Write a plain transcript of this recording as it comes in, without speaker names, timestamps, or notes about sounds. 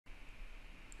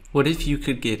What if you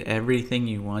could get everything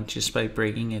you want just by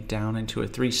breaking it down into a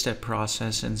 3-step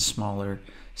process and smaller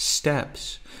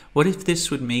steps? What if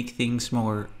this would make things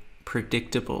more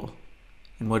predictable?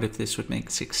 And what if this would make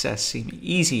success seem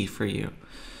easy for you?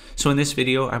 So in this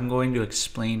video, I'm going to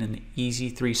explain an easy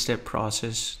 3-step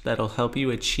process that'll help you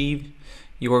achieve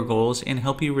your goals and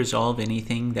help you resolve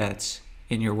anything that's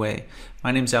in your way.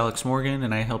 My name's Alex Morgan,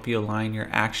 and I help you align your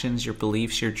actions, your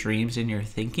beliefs, your dreams, and your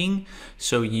thinking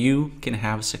so you can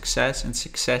have success. And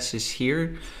success is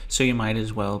here, so you might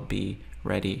as well be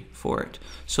ready for it.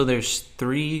 So there's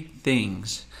 3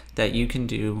 things that you can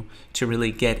do to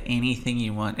really get anything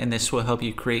you want, and this will help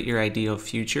you create your ideal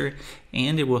future,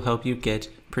 and it will help you get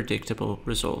predictable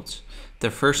results.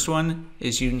 The first one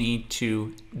is you need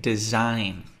to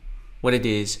design what it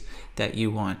is that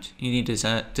you want. You need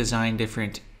to design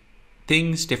different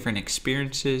things, different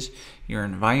experiences, your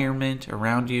environment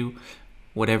around you,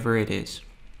 whatever it is.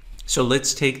 So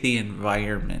let's take the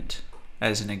environment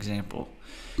as an example.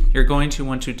 You're going to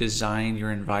want to design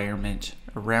your environment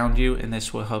around you, and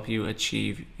this will help you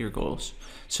achieve your goals.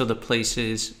 So the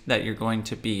places that you're going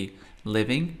to be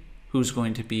living, who's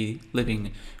going to be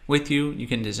living with you, you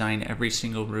can design every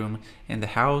single room in the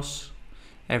house,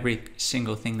 every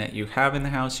single thing that you have in the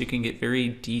house. You can get very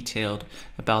detailed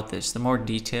about this. The more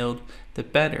detailed, the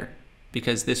better,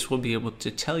 because this will be able to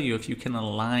tell you if you can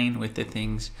align with the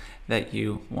things that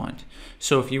you want.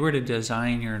 So if you were to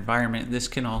design your environment, this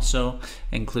can also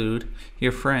include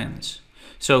your friends.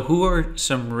 So who are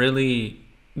some really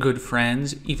good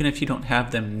friends, even if you don't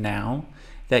have them now,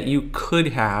 that you could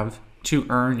have to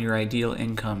earn your ideal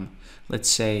income, let's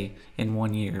say in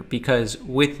 1 year? Because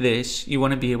with this, you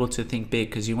want to be able to think big,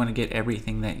 because you want to get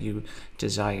everything that you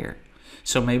desire.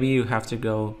 So maybe you have to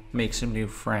go make some new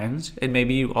friends, and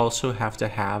maybe you also have to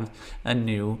have a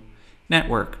new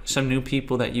network, some new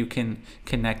people that you can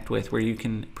connect with, where you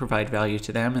can provide value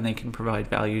to them and they can provide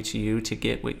value to you to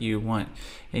get what you want.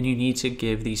 And you need to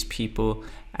give these people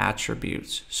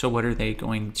attributes. So what are they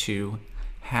going to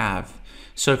have?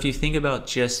 So if you think about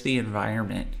just the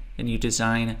environment and you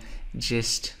design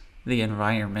just the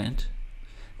environment,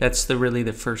 that's really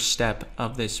the first step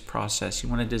of this process. You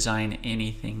want to design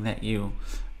anything that you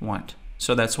want.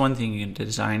 So that's one thing you can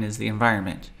design, is the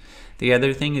environment. The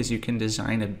other thing is you can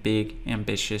design a big,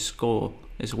 ambitious goal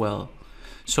as well.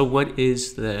 So what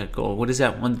is the goal? What is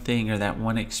that one thing or that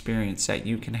one experience that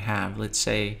you can have, let's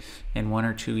say, in 1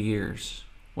 or 2 years?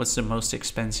 What's the most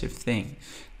expensive thing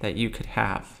that you could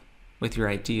have with your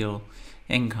ideal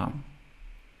income?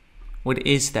 What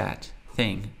is that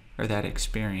thing or that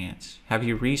experience? Have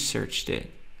you researched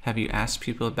it? Have you asked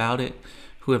people about it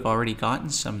who have already gotten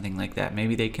something like that?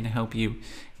 Maybe they can help you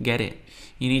get it.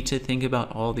 You need to think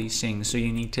about all these things. So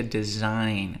you need to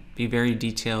design, be very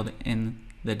detailed in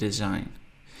the design.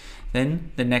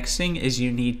 Then the next thing is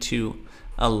you need to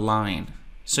align.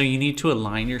 So you need to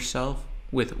align yourself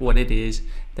with what it is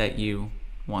that you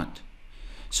want.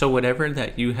 So whatever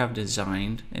that you have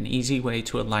designed, an easy way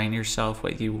to align yourself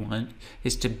what you want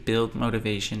is to build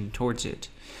motivation towards it.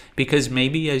 Because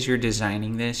maybe as you're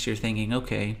designing this, you're thinking,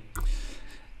 okay,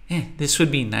 this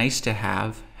would be nice to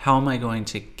have. How am I going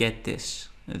to get this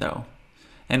though?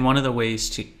 And one of the ways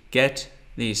to get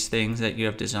these things that you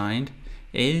have designed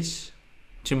is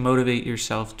to motivate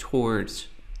yourself towards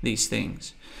these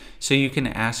things. So you can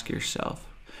ask yourself,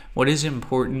 what is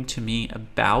important to me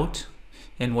about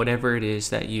and whatever it is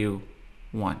that you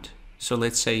want? So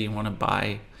let's say you want to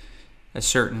buy a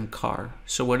certain car.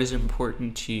 So what is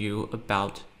important to you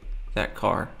about that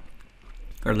car?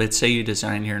 Or let's say you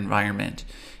design your environment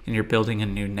and you're building a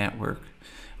new network.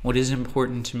 What is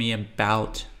important to me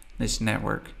about this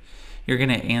network? You're going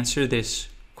to answer this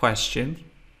question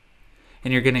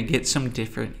and you're going to get some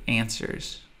different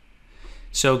answers.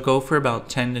 So go for about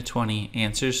 10 to 20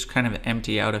 answers, kind of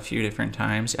empty out a few different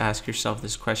times. Ask yourself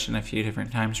this question a few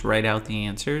different times, write out the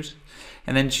answers,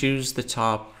 and then choose the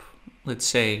top, let's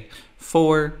say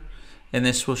 4, and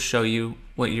this will show you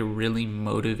what you're really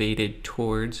motivated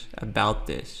towards about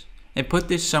this. And put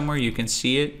this somewhere you can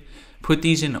see it. Put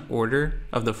these in order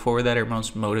of the 4 that are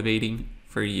most motivating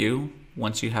for you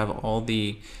once you have all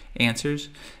the answers,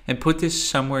 and put this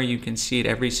somewhere you can see it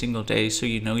every single day so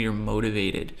you know you're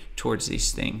motivated towards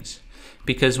these things.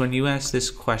 Because when you ask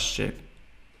this question,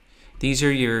 these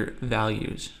are your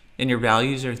values, and your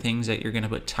values are things that you're going to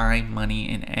put time, money,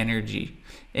 and energy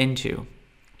into.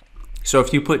 So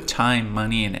if you put time,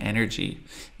 money, and energy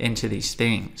into these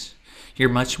things, you're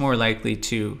much more likely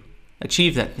to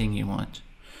achieve that thing you want,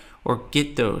 or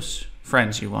get those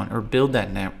friends you want, or build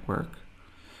that network,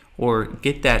 or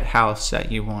get that house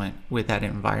that you want with that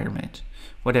environment.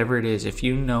 Whatever it is, if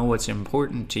you know what's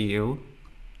important to you,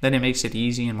 then it makes it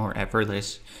easy and more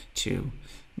effortless to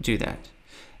do that.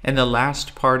 And the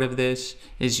last part of this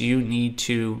is you need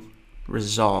to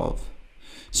resolve.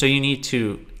 So you need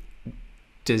to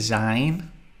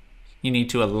design, you need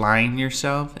to align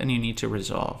yourself, and you need to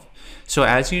resolve. So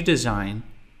as you design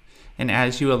and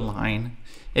as you align,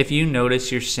 if you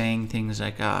notice you're saying things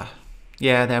like,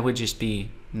 yeah, that would just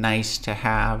be nice to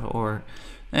have, or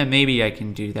maybe I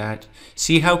can do that.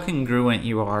 See how congruent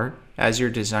you are as you're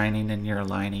designing and you're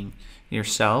aligning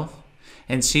yourself,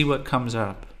 and see what comes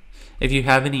up. If you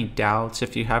have any doubts,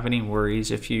 if you have any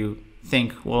worries, if you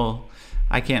think, well,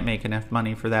 I can't make enough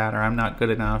money for that, or I'm not good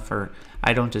enough, or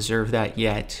I don't deserve that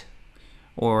yet,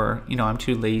 or I'm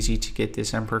too lazy to get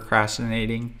this, I'm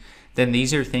procrastinating, then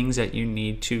these are things that you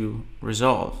need to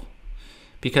resolve,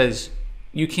 because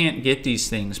you can't get these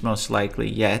things most likely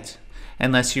yet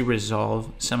unless you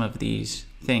resolve some of these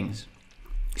things.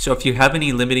 So if you have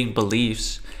any limiting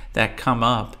beliefs that come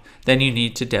up, then you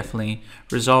need to definitely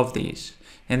resolve these.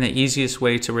 And the easiest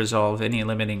way to resolve any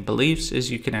limiting beliefs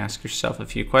is you can ask yourself a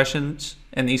few questions.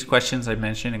 And these questions I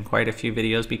mentioned in quite a few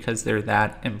videos because they're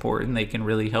that important. They can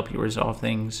really help you resolve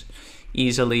things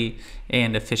easily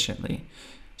and efficiently.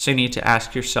 So you need to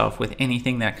ask yourself with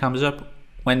anything that comes up,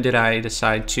 when did I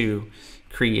decide to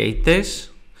create this?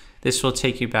 This will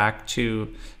take you back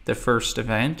to the first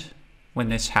event when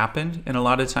this happened. And a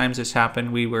lot of times this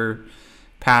happened, we were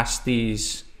past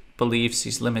these beliefs,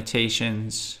 these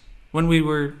limitations. When we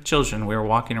were children, we were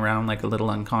walking around like a little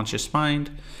unconscious mind,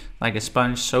 like a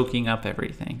sponge soaking up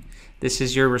everything. This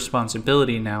is your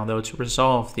responsibility now, though, to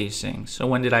resolve these things. So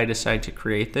when did I decide to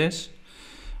create this?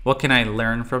 What can I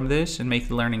learn from this and make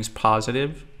the learnings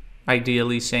positive?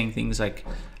 Ideally saying things like,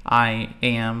 I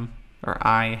am, or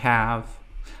I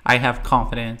have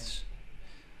confidence,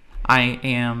 I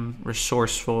am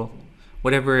resourceful.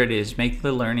 Whatever it is, make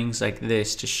the learnings like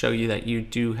this to show you that you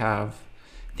do have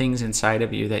things inside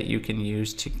of you that you can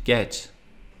use to get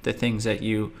the things that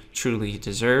you truly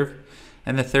deserve.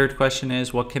 And the third question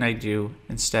is, what can I do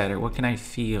instead, or what can I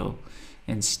feel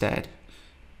instead?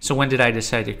 So when did I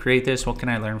decide to create this? What can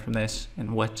I learn from this?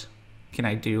 And what can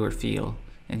I do or feel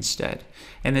instead?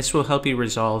 And this will help you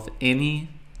resolve any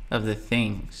of the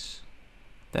things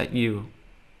that you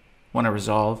want to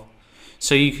resolve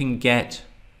so you can get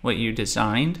what you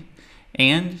designed,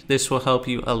 and this will help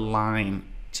you align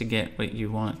to get what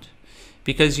you want,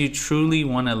 because you truly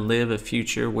want to live a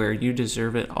future where you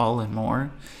deserve it all and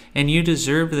more, and you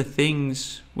deserve the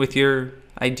things with your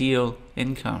ideal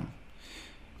income.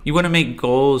 You want to make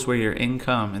goals where your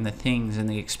income and the things and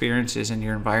the experiences and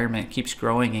your environment keeps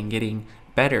growing and getting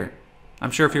better.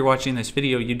 I'm sure if you're watching this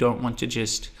video, you don't want to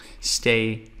just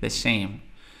stay the same.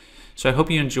 So I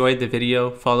hope you enjoyed the video.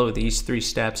 Follow these 3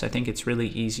 steps. I think it's really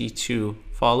easy to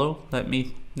follow. Let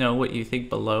me know what you think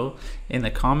below in the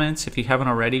comments. If you haven't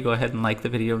already, go ahead and like the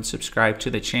video and subscribe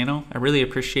to the channel. I really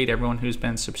appreciate everyone who's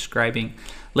been subscribing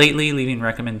lately, leaving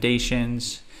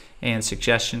recommendations and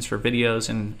suggestions for videos,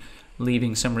 and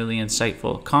leaving some really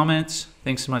insightful comments.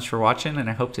 Thanks so much for watching, and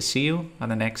I hope to see you on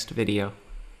the next video.